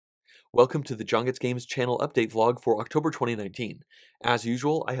Welcome to the JonGetsGames channel update vlog for October 2019. As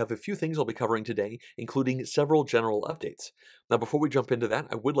usual, I have a few things I'll be covering today, including several general updates. Now before we jump into that,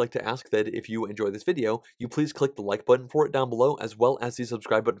 I would like to ask that if you enjoy this video, you please click the like button for it down below, as well as the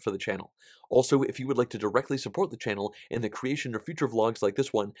subscribe button for the channel. Also, if you would like to directly support the channel and the creation of future vlogs like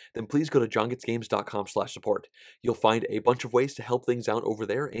this one, then please go to jongetsgames.com/support. You'll find a bunch of ways to help things out over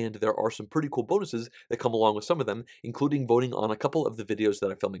there, and there are some pretty cool bonuses that come along with some of them, including voting on a couple of the videos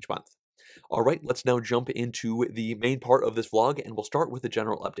that I film each month. Alright, let's now jump into the main part of this vlog, and we'll start with the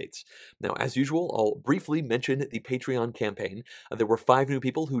general updates. Now, as usual, I'll briefly mention the Patreon campaign. There were 5 new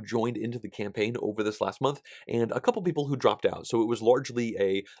people who joined into the campaign over this last month, and a couple people who dropped out, so it was largely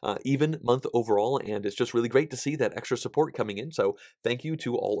a even month overall, and it's just really great to see that extra support coming in, so thank you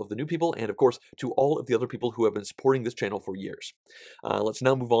to all of the new people, and of course, to all of the other people who have been supporting this channel for years. Let's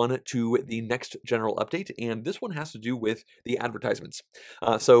now move on to the next general update, and this one has to do with the advertisements.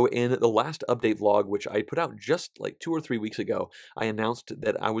 So in the last update vlog, which I put out just like 2 or 3 weeks ago, I announced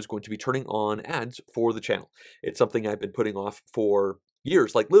that I was going to be turning on ads for the channel. It's something I've been putting off for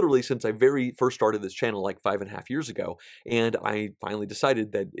years, like literally since I very first started this channel like 5.5 years ago, and I finally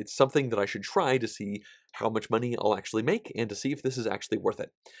decided that it's something that I should try to see how much money I'll actually make and to see if this is actually worth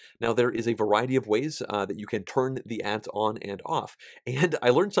it. Now, there is a variety of ways that you can turn the ads on and off, and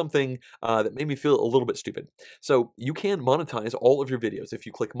I learned something that made me feel a little bit stupid. So you can monetize all of your videos. If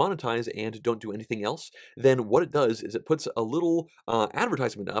you click monetize and don't do anything else, then what it does is it puts a little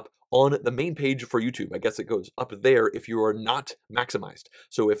advertisement up on the main page for YouTube. I guess it goes up there if you are not maximized.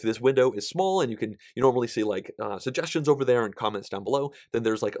 So if this window is small and you normally see like suggestions over there and comments down below, then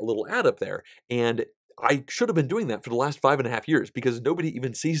there's like a little ad up there. And I should have been doing that for the last 5.5 years because nobody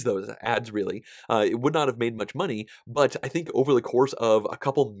even sees those ads really. It would not have made much money, but I think over the course of a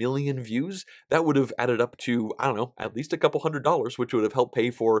couple million views, that would have added up to, I don't know, at least a couple $100, which would have helped pay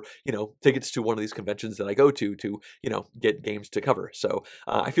for, tickets to one of these conventions that I go to, get games to cover. So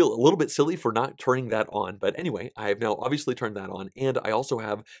I feel a little bit silly for not turning that on, but anyway, I have now obviously turned that on, and I also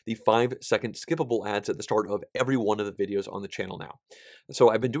have the 5-second skippable ads at the start of every one of the videos on the channel now. So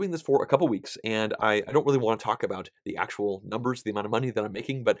I've been doing this for a couple weeks, and I don't really want to talk about the actual numbers, the amount of money that I'm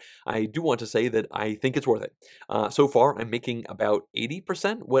making, but I do want to say that I think it's worth it. So far, I'm making about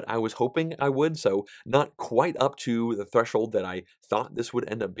 80% what I was hoping I would, so not quite up to the threshold that I thought this would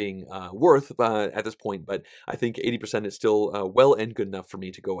end up being worth at this point, but I think 80% is still well and good enough for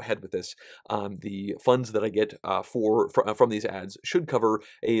me to go ahead with this. The funds that I get from these ads should cover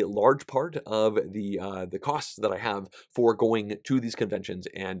a large part of the costs that I have for going to these conventions,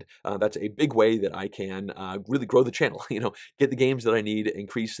 and that's a big way that I can really grow the channel, get the games that I need,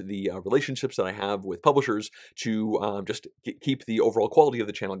 increase the relationships that I have with publishers to just keep the overall quality of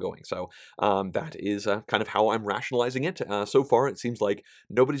the channel going. So that is kind of how I'm rationalizing it. So far, it seems like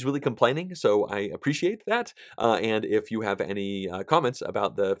nobody's really complaining, so I appreciate that. And if you have any comments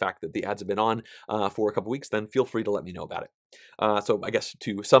about the fact that the ads have been on for a couple weeks, then feel free to let me know about it. So I guess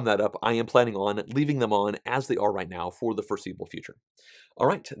to sum that up, I am planning on leaving them on as they are right now for the foreseeable future. All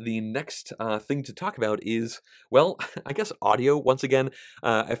right, the next thing to talk about is, well, I guess audio. Once again,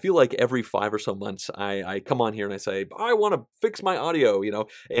 I feel like every 5 or so months I come on here and I say, I want to fix my audio,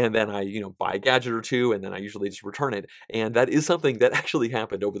 and then I, buy a gadget or two, and then I usually just return it. And that is something that actually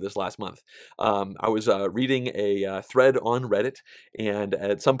happened over this last month. I was reading a thread on Reddit, and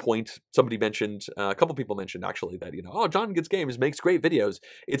at some point, somebody mentioned, a couple people mentioned actually that, oh, JonGetsGames makes great videos.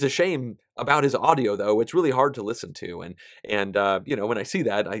 It's a shame about his audio, though. It's really hard to listen to. And when I see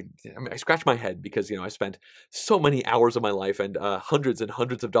that, I scratch my head because, I spent so many hours of my life and hundreds and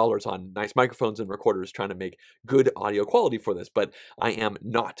hundreds of dollars on nice microphones and recorders trying to make good audio quality for this, but I am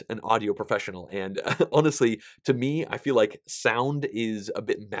not an audio professional. And honestly, to me, I feel like sound is a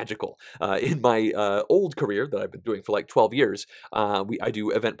bit magical. In my old career that I've been doing for like 12 years, I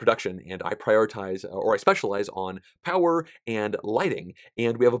do event production, and I prioritize or I specialize on power and lighting.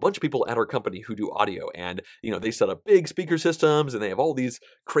 And we have a bunch of people at our company who do audio, and they set up big speaker systems, and they have all these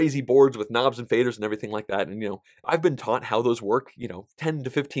crazy boards with knobs and faders and everything like that. And I've been taught how those work 10 to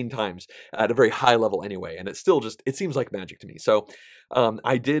 15 times at a very high level anyway, and it seems like magic to me. So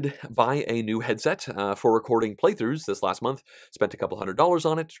I did buy a new headset for recording playthroughs this last month. Spent a couple $100s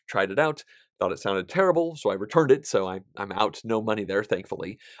on it, tried it out. Thought it sounded terrible, so I returned it, so I'm out no money there,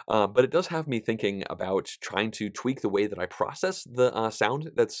 thankfully. But it does have me thinking about trying to tweak the way that I process the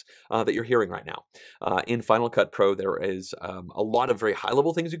sound that you're hearing right now. In Final Cut Pro, there is a lot of very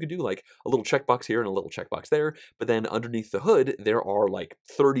high-level things you could do, like a little checkbox here and a little checkbox there, but then underneath the hood, there are like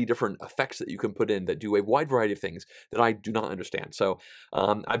 30 different effects that you can put in that do a wide variety of things that I do not understand. So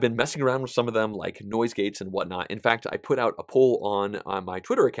I've been messing around with some of them, like noise gates and whatnot. In fact, I put out a poll on my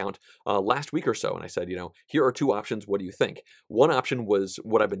Twitter account last week or so, and I said, here are two options. What do you think? One option was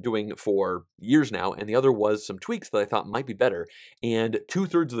what I've been doing for years now, and the other was some tweaks that I thought might be better. And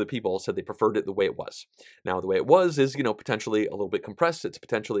 2/3 of the people said they preferred it the way it was. Now, the way it was is, potentially a little bit compressed. It's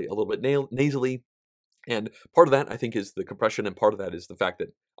potentially a little bit nasally. And part of that, I think, is the compression, and part of that is the fact that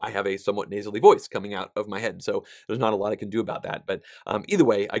I have a somewhat nasally voice coming out of my head, so there's not a lot I can do about that. But either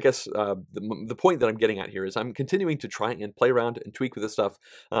way, I guess the point that I'm getting at here is I'm continuing to try and play around and tweak with this stuff.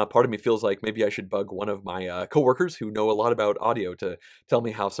 Part of me feels like maybe I should bug one of my coworkers who know a lot about audio to tell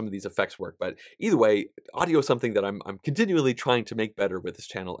me how some of these effects work. But either way, audio is something that I'm continually trying to make better with this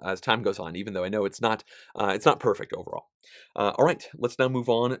channel as time goes on, even though I know it's not perfect overall. All right, let's now move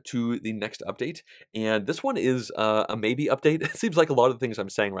on to the next update. And this one is a maybe update. It seems like a lot of the things I'm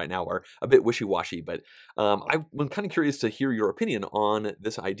saying right now are a bit wishy-washy, but I'm kind of curious to hear your opinion on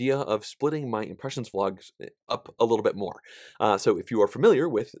this idea of splitting my impressions vlogs up a little bit more. So if you are familiar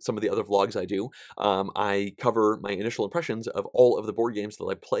with some of the other vlogs I do, I cover my initial impressions of all of the board games that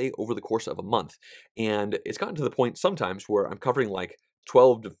I play over the course of a month. And it's gotten to the point sometimes where I'm covering like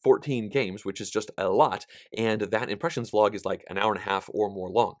 12 to 14 games, which is just a lot, and that impressions vlog is like an hour and a half or more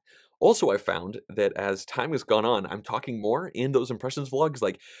long. Also, I found that as time has gone on, I'm talking more in those impressions vlogs.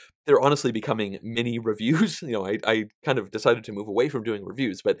 Like, they're honestly becoming mini reviews. I kind of decided to move away from doing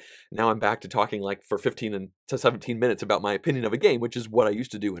reviews, but now I'm back to talking like for 15 to 17 minutes about my opinion of a game, which is what I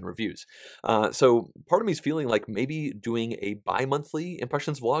used to do in reviews. So part of me is feeling like maybe doing a bi-monthly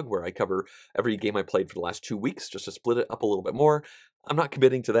impressions vlog where I cover every game I played for the last 2 weeks, just to split it up a little bit more. I'm not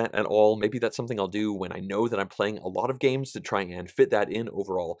committing to that at all. Maybe that's something I'll do when I know that I'm playing a lot of games to try and fit that in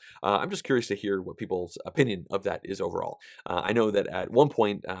overall. I'm just curious to hear what people's opinion of that is overall. I know that at one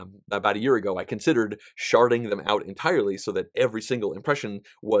point, about a year ago, I considered sharding them out entirely so that every single impression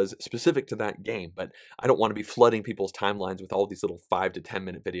was specific to that game, but I don't want to be flooding people's timelines with all these little 5 to 10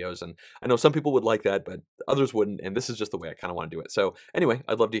 minute videos, and I know some people would like that, but others wouldn't, and this is just the way I kind of want to do it. So anyway,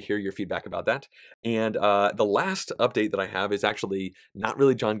 I'd love to hear your feedback about that. And the last update that I have is actually not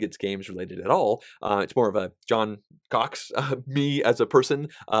really John Gets Games related at all. It's more of a John Cox, me as a person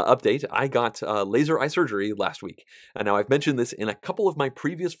update. I got laser eye surgery last week. And now I've mentioned this in a couple of my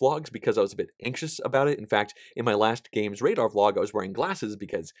previous vlogs because I was a bit anxious about it. In fact, in my last Games Radar vlog, I was wearing glasses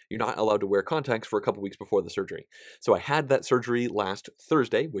because you're not allowed to wear contacts for a couple weeks before the surgery. So I had that surgery last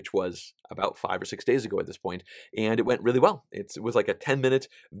Thursday, which was about 5 or 6 days ago at this point, and it went really well. It was like a 10-minute,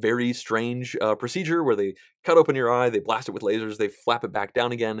 very strange procedure where they cut open your eye, they blast it with lasers, they flap it back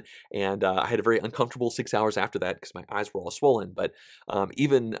down again, and I had a very uncomfortable 6 hours after that because my eyes were all swollen. But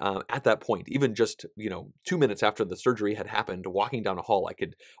even at that point, even just 2 minutes after the surgery had happened, walking down a hall, I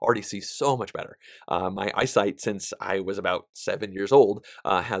could already see so much better. My eyesight, since I was about 7 years old,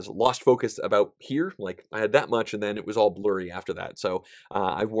 has lost focus about here. Like, I had that much, and then it was all blurry after that. So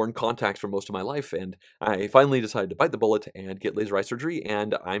I've worn contacts for most of my life, and I finally decided to bite the bullet and get laser eye surgery,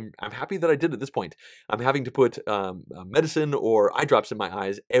 and I'm happy that I did at this point. I'm having to put medicine or eye drops in my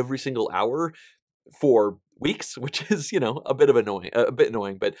eyes every single hour for weeks, which is, a bit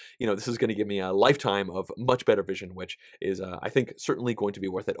annoying, but this is going to give me a lifetime of much better vision, which is, I think, certainly going to be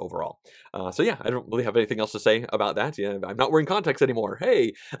worth it overall. So yeah, I don't really have anything else to say about that. Yeah, I'm not wearing contacts anymore.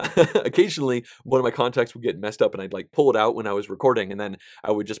 Hey, occasionally one of my contacts would get messed up and I'd like pull it out when I was recording, and then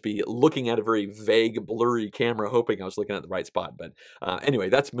I would just be looking at a very vague, blurry camera, hoping I was looking at the right spot. But anyway,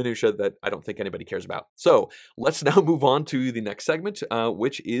 that's minutia that I don't think anybody cares about. So let's now move on to the next segment,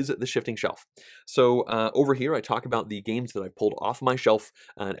 which is the shifting shelf. So over here, I talk about the games that I've pulled off my shelf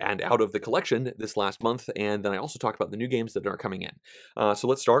and out of the collection this last month, and then I also talk about the new games that are coming in. So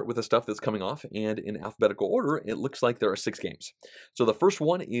let's start with the stuff that's coming off, and in alphabetical order, it looks like there are 6 games. So the first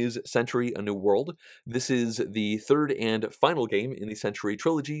one is Century: A New World. This is the third and final game in the Century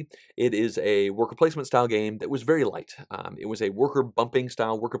trilogy. It is a worker placement style game that was very light. It was a worker bumping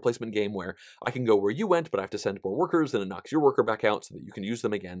style worker placement game where I can go where you went, but I have to send more workers, then it knocks your worker back out so that you can use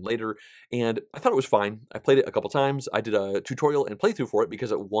them again later. And I thought it was fine. I played it a couple times. I did a tutorial and playthrough for it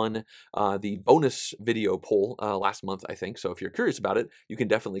because it won the bonus video poll last month, I think. So if you're curious about it, you can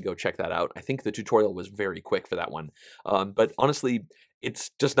definitely go check that out. I think the tutorial was very quick for that one. But honestly,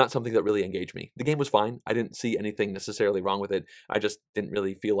 it's just not something that really engaged me. The game was fine. I didn't see anything necessarily wrong with it. I just didn't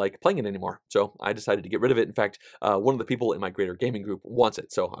really feel like playing it anymore. So I decided to get rid of it. In fact, one of the people in my greater gaming group wants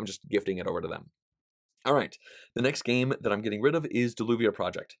it, so I'm just gifting it over to them. All right, the next game that I'm getting rid of is Deluvia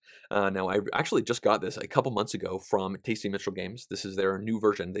Project. Now, I actually just got this a couple months ago from Tasty Mitchell Games. This is their new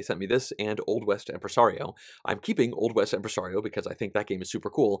version. They sent me this and Old West Empresario. I'm keeping Old West Empresario because I think that game is super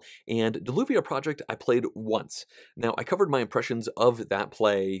cool. And Deluvia Project, I played once. Now, I covered my impressions of that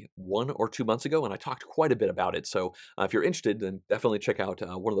play 1 or 2 months ago, and I talked quite a bit about it. So if you're interested, then definitely check out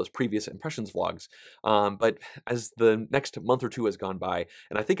one of those previous impressions vlogs. But as the next month or two has gone by,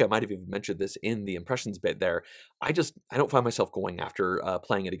 and I think I might have even mentioned this in the impressions bit there, I don't find myself going after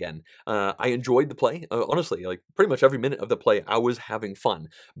playing it again. I enjoyed the play, honestly, like pretty much every minute of the play, I was having fun.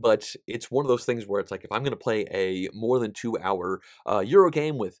 But it's one of those things where it's like if I'm going to play a more than 2 hour Euro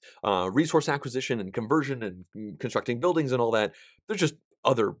game with resource acquisition and conversion and constructing buildings and all that, there's just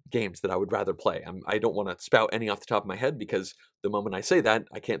other games that I would rather play. I don't want to spout any off the top of my head because the moment I say that,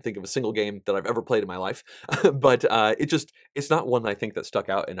 I can't think of a single game that I've ever played in my life. But it's not one that I think that stuck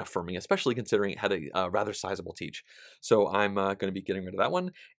out enough for me, especially considering it had a rather sizable teach. So I'm going to be getting rid of that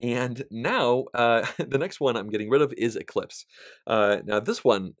one. And now the next one I'm getting rid of is Eclipse. Now this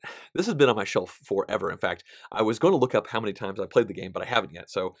has been on my shelf forever. In fact, I was going to look up how many times I played the game, but I haven't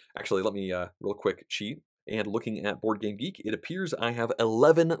yet. So actually, let me real quick cheat. And looking at Board Game Geek, it appears I have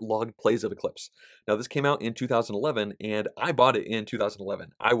 11 logged plays of Eclipse. Now, this came out in 2011, and I bought it in 2011.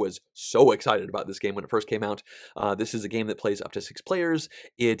 I was so excited about this game when it first came out. This is a game that plays up to 6 players.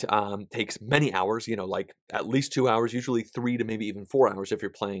 It takes many hours, like at least 2 hours, usually 3 to maybe even 4 hours if you're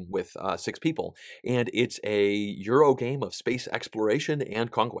playing with 6 people. And it's a Euro game of space exploration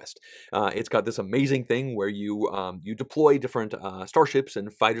and conquest. It's got this amazing thing where you deploy different starships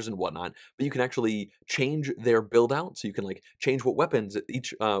and fighters and whatnot, but you can actually change their build out, so you can like change what weapons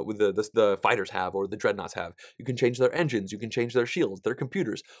each with the fighters have or the dreadnoughts have. You can change their engines, you can change their shields, their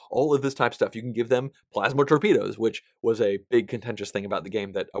computers, all of this type of stuff. You can give them plasma torpedoes, which was a big contentious thing about the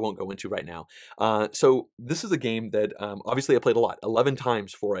game that I won't go into right now. So this is a game that obviously I played a lot. 11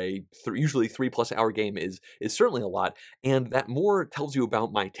 times for a usually 3+ hour game is certainly a lot, and that more tells you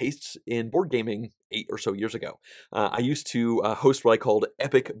about my tastes in board gaming 8 or so years ago. I used to host what I called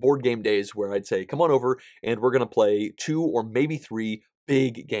epic board game days, where I'd say, come on over and we're going to play 2 or maybe 3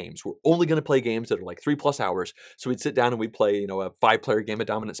 big games. We're only going to play games that are like 3+ hours. So we'd sit down and we'd play, a 5-player game of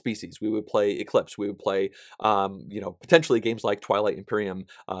Dominant Species. We would play Eclipse. We would play, potentially games like Twilight Imperium,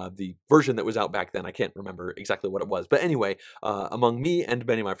 the version that was out back then. I can't remember exactly what it was. But anyway, among me and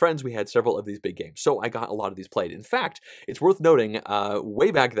many of my friends, we had several of these big games. So I got a lot of these played. In fact, it's worth noting,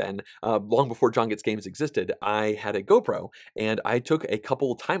 way back then, long before JonGetsGames existed, I had a GoPro and I took a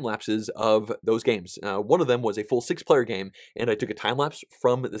couple time lapses of those games. One of them was a full 6-player game, and I took a time lapse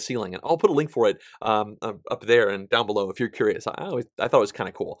from the ceiling, and I'll put a link for it up there and down below if you're curious. I thought it was kind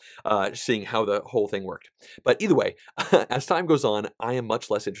of cool seeing how the whole thing worked. But either way, as time goes on, I am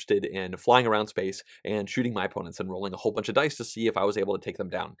much less interested in flying around space and shooting my opponents and rolling a whole bunch of dice to see if I was able to take them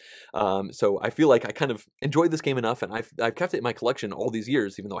down. So I feel like I kind of enjoyed this game enough, and I've kept it in my collection all these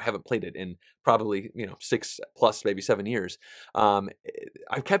years, even though I haven't played it in probably 6+ maybe 7 years.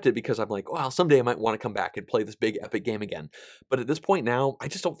 I've kept it because I'm like, well, someday I might want to come back and play this big epic game again. But at this point now, I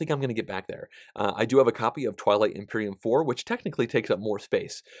just don't think I'm going to get back there. I do have a copy of Twilight Imperium 4, which technically takes up more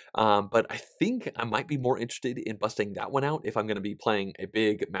space. But I think I might be more interested in busting that one out if I'm going to be playing a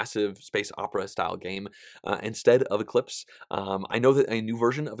big, massive space opera style game instead of Eclipse. I know that a new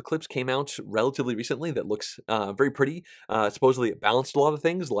version of Eclipse came out relatively recently that looks very pretty. Supposedly it balanced a lot of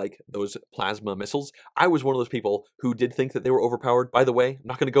things like those plasma missiles. I was one of those people who did think that they were overpowered. By the way, I'm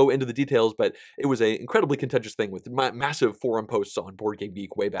not going to go into the details, but it was an incredibly contentious thing with massive forum posts on Board Game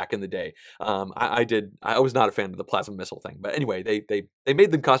Geek way back in the day. I was not a fan of the plasma missile thing, but anyway, they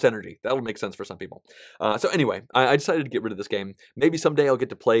made them cost energy. That'll make sense for some people. So anyway, I decided to get rid of this game. Maybe someday I'll get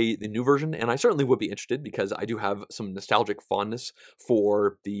to play the new version, and I certainly would be interested because I do have some nostalgic fondness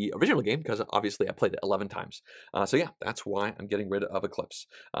for the original game because obviously I played it 11 times. So yeah, that's why I'm getting rid of Eclipse.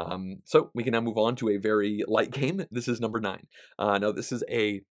 So we can now move on to a very light game. This is number 9. Now this is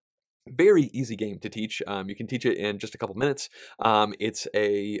a very easy game to teach. You can teach it in just a couple minutes. It's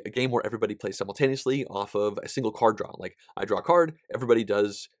a game where everybody plays simultaneously off of a single card draw. Like I draw a card, everybody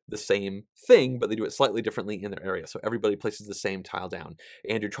does the same thing, but they do it slightly differently in their area. So everybody places the same tile down,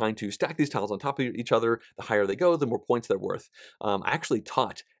 and you're trying to stack these tiles on top of each other. The higher they go, the more points they're worth. I actually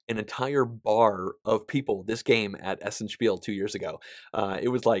taught an entire bar of people this game at Essen Spiel 2 years ago. It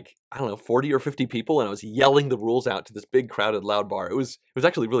was like I don't know, 40 or 50 people, and I was yelling the rules out to this big crowded loud bar. It was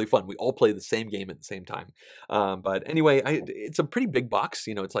actually really fun. We all played the same game at the same time. But anyway, it's a pretty big box.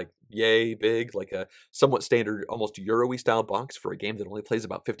 You know, it's like yay big, like a somewhat standard, almost Euro-y style box for a game that only plays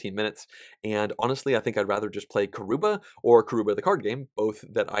about 15 minutes. And honestly, I think I'd rather just play Karuba or Karuba the card game, both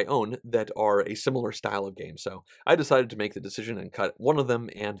that I own, that are a similar style of game. So I decided to make the decision and cut one of them,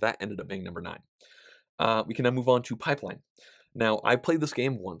 and that ended up being number 9. We can now move on to Pipeline. Now, I played this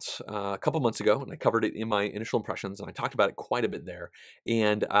game once a couple months ago, and I covered it in my initial impressions, and I talked about it quite a bit there.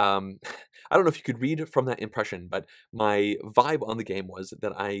 And I don't know if you could read from that impression, but my vibe on the game was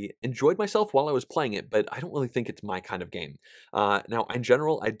that I enjoyed myself while I was playing it, but I don't really think it's my kind of game. Now, in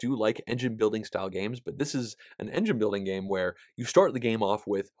general, I do like engine building style games, but this is an engine building game where you start the game off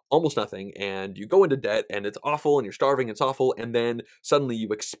with almost nothing, and you go into debt, and it's awful, and you're starving, it's awful, and then suddenly you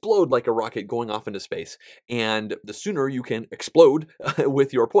explode like a rocket going off into space. And the sooner you can explode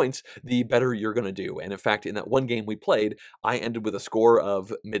with your points, the better you're going to do. And in fact, in that one game we played, I ended with a score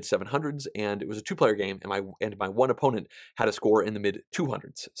of mid 700s, and it was a 2-player game, and my one opponent had a score in the mid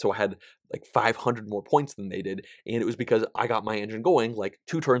 200s. So I had like 500 more points than they did, and it was because I got my engine going like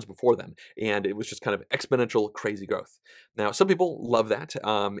 2 turns before them, and it was just kind of exponential, crazy growth. Now, some people love that.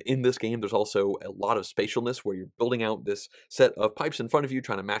 In this game, there's also a lot of spatialness where you're building out this set of pipes in front of you,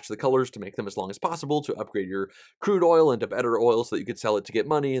 trying to match the colors to make them as long as possible to upgrade your crude oil into better oil so that you could sell it to get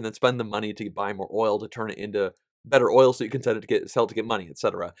money, and then spend the money to buy more oil to turn it into better oil so you can sell it to get money,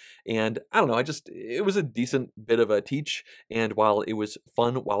 etc. And I don't know, it was a decent bit of a teach, and while it was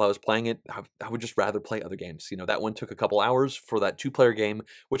fun while I was playing it, I would just rather play other games. You know, that one took a couple hours for that 2-player game,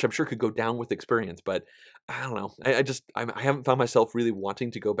 which I'm sure could go down with experience, but I don't know. I haven't found myself really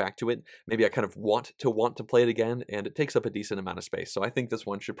wanting to go back to it. Maybe I kind of want to play it again, and it takes up a decent amount of space. So I think this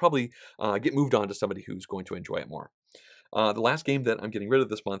one should probably get moved on to somebody who's going to enjoy it more. The last game that I'm getting rid of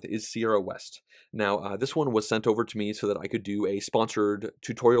this month is Sierra West. Now, this one was sent over to me so that I could do a sponsored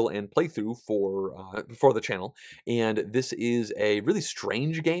tutorial and playthrough for the channel, and this is a really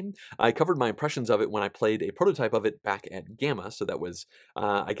strange game. I covered my impressions of it when I played a prototype of it back at Gamma, so that was,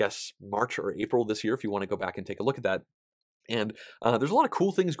 I guess, March or April this year, if you want to go back and take a look at that. And there's a lot of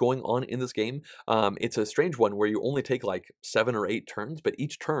cool things going on in this game. It's a strange one where you only take like 7 or 8 turns, but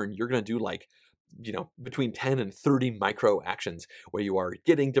each turn you're going to do like, you know, between 10 and 30 micro actions where you are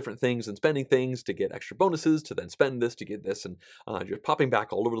getting different things and spending things to get extra bonuses, to then spend this to get this, and you're popping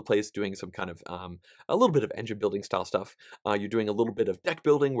back all over the place doing some kind of a little bit of engine building style stuff. You're doing a little bit of deck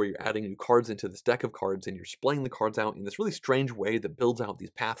building where you're adding new cards into this deck of cards, and you're splaying the cards out in this really strange way that builds out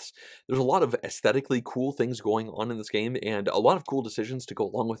these paths. There's a lot of aesthetically cool things going on in this game, and a lot of cool decisions to go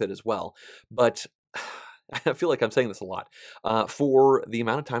along with it as well. But I feel like I'm saying this a lot. For the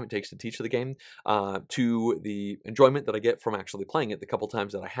amount of time it takes to teach the game, to the enjoyment that I get from actually playing it the couple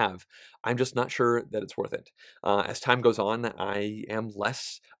times that I have, I'm just not sure that it's worth it. As time goes on, I am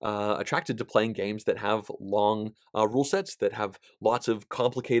less attracted to playing games that have long rule sets, that have lots of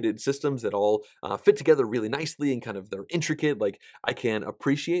complicated systems that all fit together really nicely and kind of they're intricate. Like, I can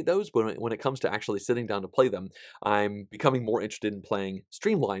appreciate those, but when it comes to actually sitting down to play them, I'm becoming more interested in playing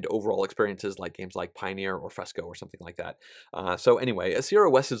streamlined overall experiences like games like Pioneer or Fresco or something like that. So anyway,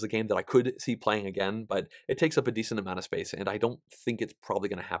 Sierra West is a game that I could see playing again, but it takes up a decent amount of space, and I don't think it's probably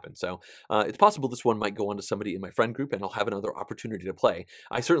going to happen. So it's possible this one might go on to somebody in my friend group, and I'll have another opportunity to play.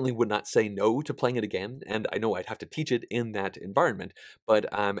 I certainly would not say no to playing it again, and I know I'd have to teach it in that environment,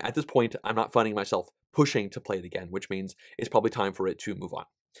 but at this point, I'm not finding myself pushing to play it again, which means it's probably time for it to move on.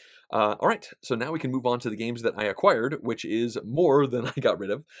 All right, so now we can move on to the games that I acquired, which is more than I got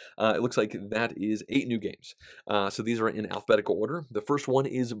rid of. It looks like that is 8 new games. So these are in alphabetical order. The first one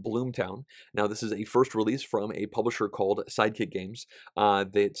is Bloomtown. Now, this is a first release from a publisher called Sidekick Games.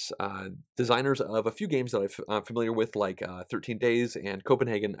 That's designers of a few games that I'm familiar with, like 13 Days and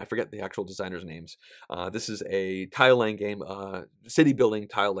Copenhagen. I forget the actual designers' names. This is a tile-laying game, city-building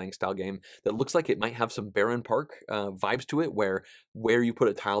tile-laying style game that looks like it might have some Barren Park vibes to it, where you put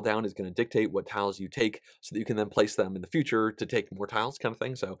a tile down is going to dictate what tiles you take so that you can then place them in the future to take more tiles, kind of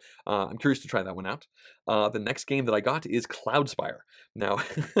thing. So I'm curious to try that one out. The next game that I got is Cloudspire. Now,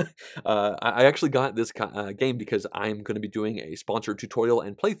 I actually got this game because I'm going to be doing a sponsored tutorial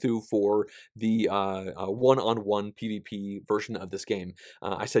and playthrough for the one-on-one PvP version of this game.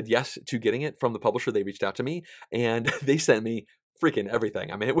 I said yes to getting it from the publisher. They reached out to me, and they sent me freaking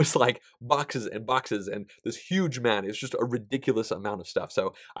everything. I mean, it was like boxes and boxes and this huge mat. It's just a ridiculous amount of stuff.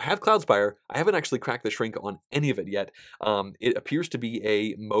 So I have Cloudspire. I haven't actually cracked the shrink on any of it yet. It appears to be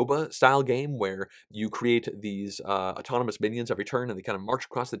a MOBA style game where you create these autonomous minions every turn and they kind of march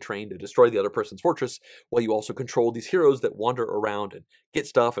across the terrain to destroy the other person's fortress, while you also control these heroes that wander around and get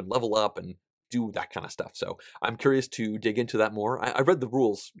stuff and level up and do that kind of stuff. So I'm curious to dig into that more. I read the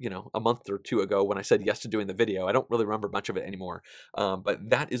rules, a month or two ago when I said yes to doing the video. I don't really remember much of it anymore, but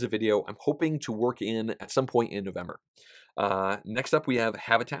that is a video I'm hoping to work in at some point in November. Next up, we have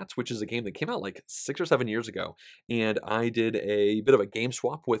Habitats, which is a game that came out like 6 or 7 years ago, and I did a bit of a game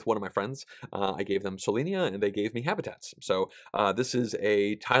swap with one of my friends. I gave them Solenia, and they gave me Habitats. So this is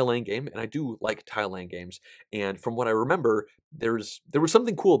a tile laying game, and I do like tile laying games. And from what I remember, there was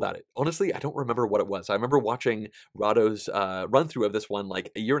something cool about it. Honestly, I don't remember what it was. I remember watching Rado's run through of this one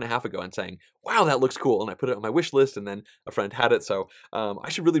like a year and a half ago and saying, "Wow, that looks cool!" And I put it on my wish list, and then a friend had it. So I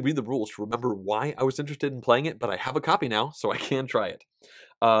should really read the rules to remember why I was interested in playing it. But I have a copy now, so I can try it.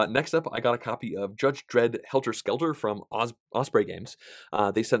 Next up, I got a copy of Judge Dredd Helter Skelter from Osprey Games.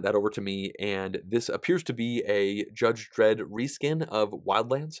 They sent that over to me, and this appears to be a Judge Dredd reskin of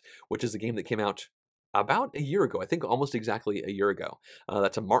Wildlands, which is a game that came out about a year ago, I think almost exactly a year ago.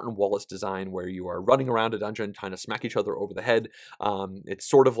 That's a Martin Wallace design where you are running around a dungeon trying to smack each other over the head. It's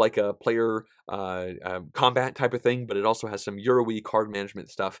sort of like a player combat type of thing, but it also has some Euro-y card management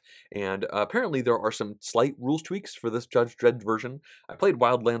stuff. And apparently there are some slight rules tweaks for this Judge Dredd version. I played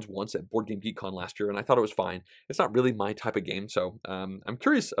Wildlands once at Board Game Geek Con last year, and I thought it was fine. It's not really my type of game, so I'm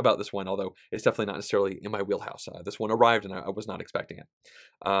curious about this one, although it's definitely not necessarily in my wheelhouse. This one arrived, and I was not expecting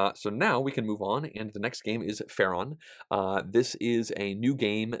it. So now we can move on, and the next game is Pharaon. This is a new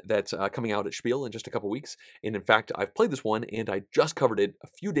game that's coming out at Spiel in just a couple weeks, and in fact, I've played this one, and I just covered it a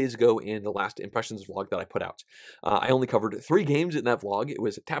few days ago in the last Impressions vlog that I put out. I only covered 3 games in that vlog. It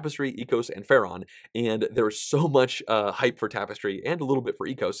was Tapestry, Ecos, and Pharaon, and there was so much hype for Tapestry and a little bit for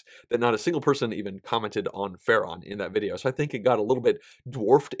Ecos that not a single person even commented on Pharaon in that video, so I think it got a little bit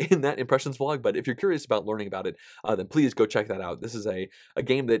dwarfed in that Impressions vlog, but if you're curious about learning about it, then please go check that out. This is a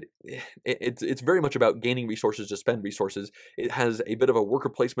game that it's very much about gaining resources to spend resources. It has a bit of a worker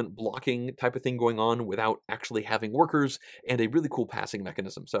placement blocking type of thing going on without actually having workers, and a really cool passing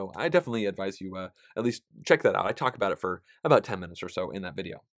mechanism. So I definitely advise you at least check that out. I talk about it for about 10 minutes or so in that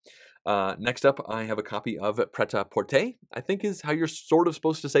video. Next up, I have a copy of Pret-a-Porter, I think is how you're sort of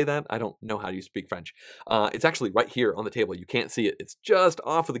supposed to say that. I don't know how you speak French. It's actually right here on the table. You can't see it. It's just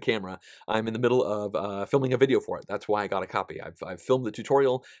off of the camera. I'm in the middle of filming a video for it. That's why I got a copy. I've filmed the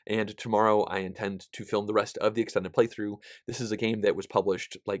tutorial, and tomorrow I intend to film the rest of the extended playthrough. This is a game that was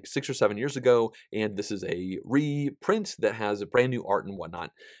published like 6 or 7 years ago, and this is a reprint that has a brand new art and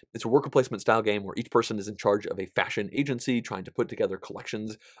whatnot. It's a worker placement style game where each person is in charge of a fashion agency trying to put together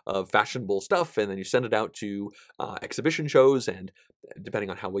collections of fashionable stuff, and then you send it out to exhibition shows, and depending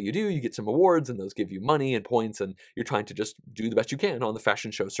on how well you do, you get some awards, and those give you money and points, and you're trying to just do the best you can on the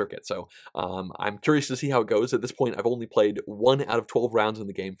fashion show circuit. So I'm curious to see how it goes. At this point, I've only played 1 out of 12 rounds in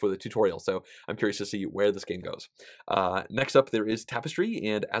the game for the tutorial, so I'm curious to see where this game goes. Next up, there is Tapestry,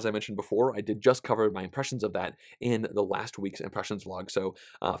 and as I mentioned before, I did just cover my impressions of that in the last week's Impressions vlog, so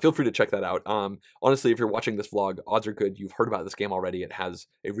feel free to check that out. Honestly, if you're watching this vlog, odds are good you've heard about this game already. It has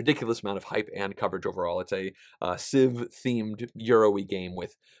a ridiculous amount of hype and coverage overall. It's a Civ-themed Euro-y game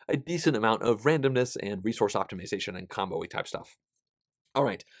with a decent amount of randomness and resource optimization and combo-y type stuff. All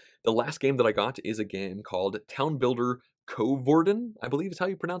right, the last game that I got is a game called Town Builder Coevorden, I believe is how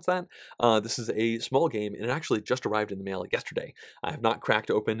you pronounce that. This is a small game, and it actually just arrived in the mail yesterday. I have not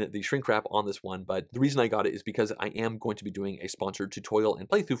cracked open the shrink wrap on this one, but the reason I got it is because I am going to be doing a sponsored tutorial and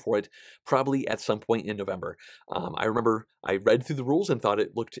playthrough for it, probably at some point in November. I remember I read through the rules and thought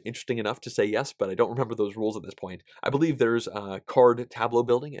it looked interesting enough to say yes, but I don't remember those rules at this point. I believe there's card tableau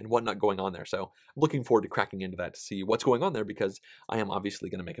building and whatnot going on there, so I'm looking forward to cracking into that to see what's going on there, because I am obviously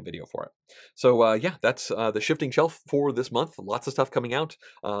going to make a video for it. So yeah, that's the shifting shelf for this month. Lots of stuff coming out,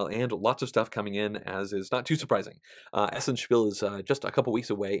 and lots of stuff coming in, as is not too surprising. Essen Spiel is just a couple weeks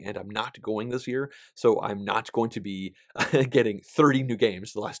away, and I'm not going this year, so I'm not going to be getting 30 new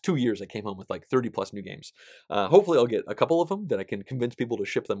games. The last 2 years I came home with like 30 plus new games. Hopefully I'll get a couple of them that I can convince people to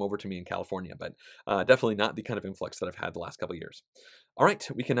ship them over to me in California, but definitely not the kind of influx that I've had the last couple years. All right,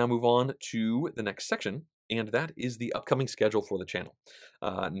 we can now move on to the next section, and that is the upcoming schedule for the channel.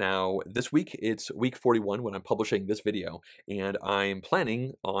 Now, this week, it's week 41 when I'm publishing this video, and I'm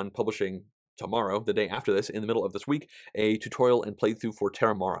planning on publishing tomorrow, the day after this, in the middle of this week, a tutorial and playthrough for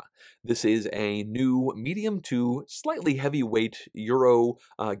Terramara. This is a new medium to slightly heavyweight Euro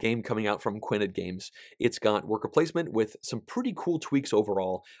game coming out from Quinted Games. It's got worker placement with some pretty cool tweaks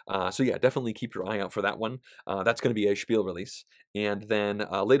overall. So yeah, definitely keep your eye out for that one. That's going to be a Spiel release. And then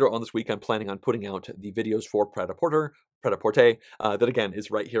later on this week, I'm planning on putting out the videos for Pret-a-Porter, that again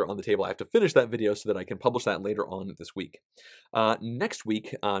is right here on the table. I have to finish that video so that I can publish that later on this week. Next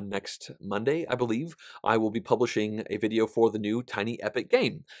week, next Monday, I believe, I will be publishing a video for the new Tiny Epic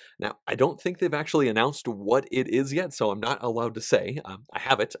game. Now, I don't think they've actually announced what it is yet, so I'm not allowed to say. I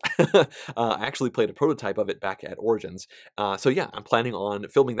have it. I actually played a prototype of it back at Origins. So yeah, I'm planning on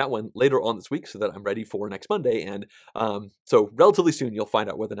filming that one later on this week so that I'm ready for next Monday. And so relatively soon, you'll find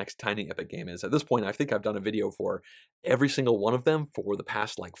out what the next Tiny Epic game is. At this point, I think I've done a video for every single one of them for the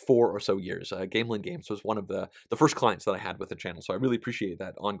past like 4 or so years. Gamelin Games was one of the first clients that I had with the channel, so I really appreciate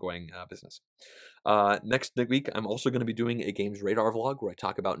that ongoing business. Next week, I'm also going to be doing a Games Radar vlog where I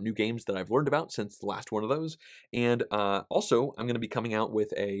talk about new games that I've learned about since the last one of those. And also, I'm going to be coming out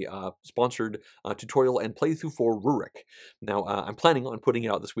with a sponsored tutorial and playthrough for Rurik. Now, I'm planning on putting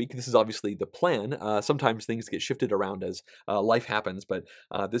it out this week. This is obviously the plan. Sometimes things get shifted around as life happens, but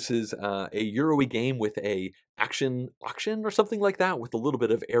this is a Euro-y game with a action auction or something like that with a little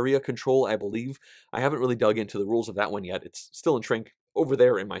bit of area control, I believe. I haven't really dug into the rules of that one yet. It's still in shrink over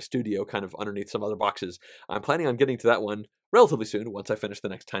there in my studio, kind of underneath some other boxes. I'm planning on getting to that one relatively soon once I finish the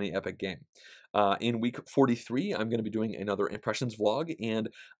next Tiny Epic game. In week 43, I'm going to be doing another Impressions vlog, and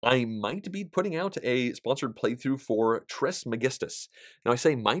I might be putting out a sponsored playthrough for Trismegistus. Now, I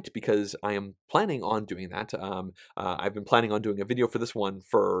say might because I am planning on doing that. I've been planning on doing a video for this one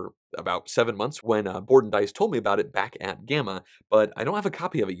for about 7 months when Board and Dice told me about it back at Gamma, but I don't have a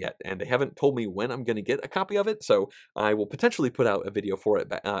copy of it yet, and they haven't told me when I'm going to get a copy of it, so I will potentially put out a video for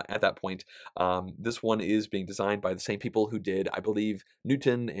it at that point. This one is being designed by the same people who did, I believe,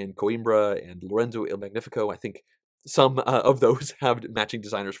 Newton and Coimbra and Lorenzo Il Magnifico. I think some of those have matching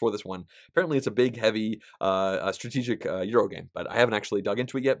designers for this one. Apparently it's a big, heavy, strategic Euro game, but I haven't actually dug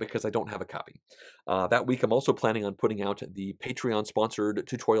into it yet because I don't have a copy. That week I'm also planning on putting out the Patreon-sponsored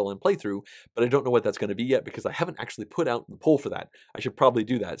tutorial and playthrough, but I don't know what that's going to be yet because I haven't actually put out the poll for that. I should probably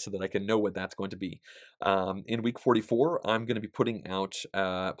do that so that I can know what that's going to be. In week 44, I'm going to be putting out,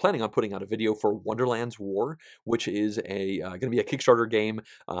 planning on putting out a video for Wonderland's War, which is going to be a Kickstarter game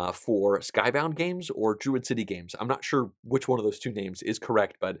for Skybound Games or Druid City Games. I'm not sure which one of those two names is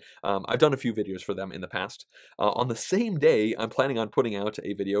correct, but I've done a few videos for them in the past. On the same day, I'm planning on putting out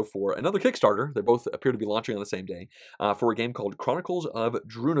a video for another Kickstarter. They both appear to be launching on the same day for a game called Chronicles of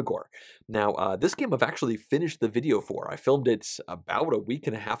Drunagor. Now, this game I've actually finished the video for. I filmed it about a week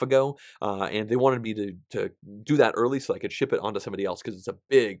and a half ago, and they wanted me to do that early so I could ship it onto somebody else because it's a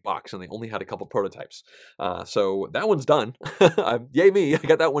big box and they only had a couple prototypes. So that one's done. Yay me, I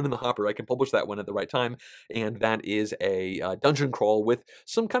got that one in the hopper. I can publish that one at the right time, and that is a dungeon crawl with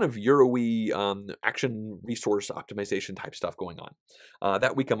some kind of Euro-y action resource optimization type stuff going on.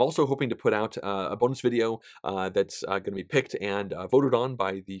 That week, I'm also hoping to put out a bonus video that's going to be picked and voted on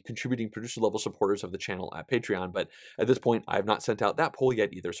by the contributing producer level supporters of the channel at Patreon, but at this point, I have not sent out that poll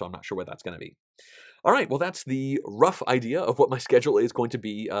yet either, so I'm not sure what that's going to be. All right, well, that's the rough idea of what my schedule is going to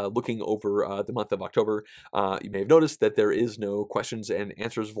be looking over the month of October. You may have noticed that there is no questions and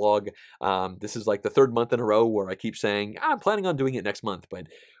answers vlog. This is like the 3rd month in a row where I keep saying, I'm planning on doing it next month, but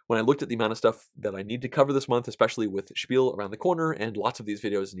when I looked at the amount of stuff that I need to cover this month, especially with Spiel around the corner and lots of these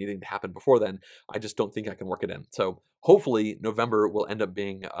videos needing to happen before then, I just don't think I can work it in. So hopefully November will end up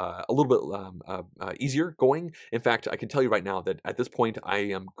being a little bit easier going. In fact, I can tell you right now that at this point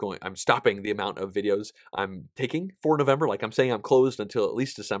I'm stopping the amount of videos I'm taking for November. Like I'm saying I'm closed until at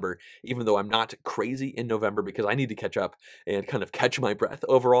least December, even though I'm not crazy in November because I need to catch up and kind of catch my breath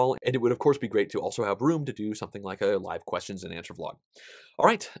overall. And it would of course be great to also have room to do something like a live questions and answer vlog. All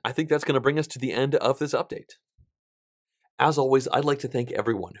right, I think that's going to bring us to the end of this update. As always, I'd like to thank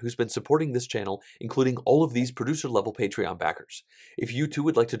everyone who's been supporting this channel, including all of these producer-level Patreon backers. If you too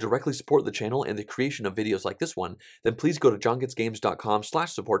would like to directly support the channel and the creation of videos like this one, then please go to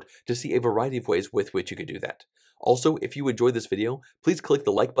JonGetsGames.com/support to see a variety of ways with which you could do that. Also, if you enjoyed this video, please click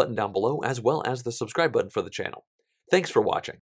the like button down below as well as the subscribe button for the channel. Thanks for watching.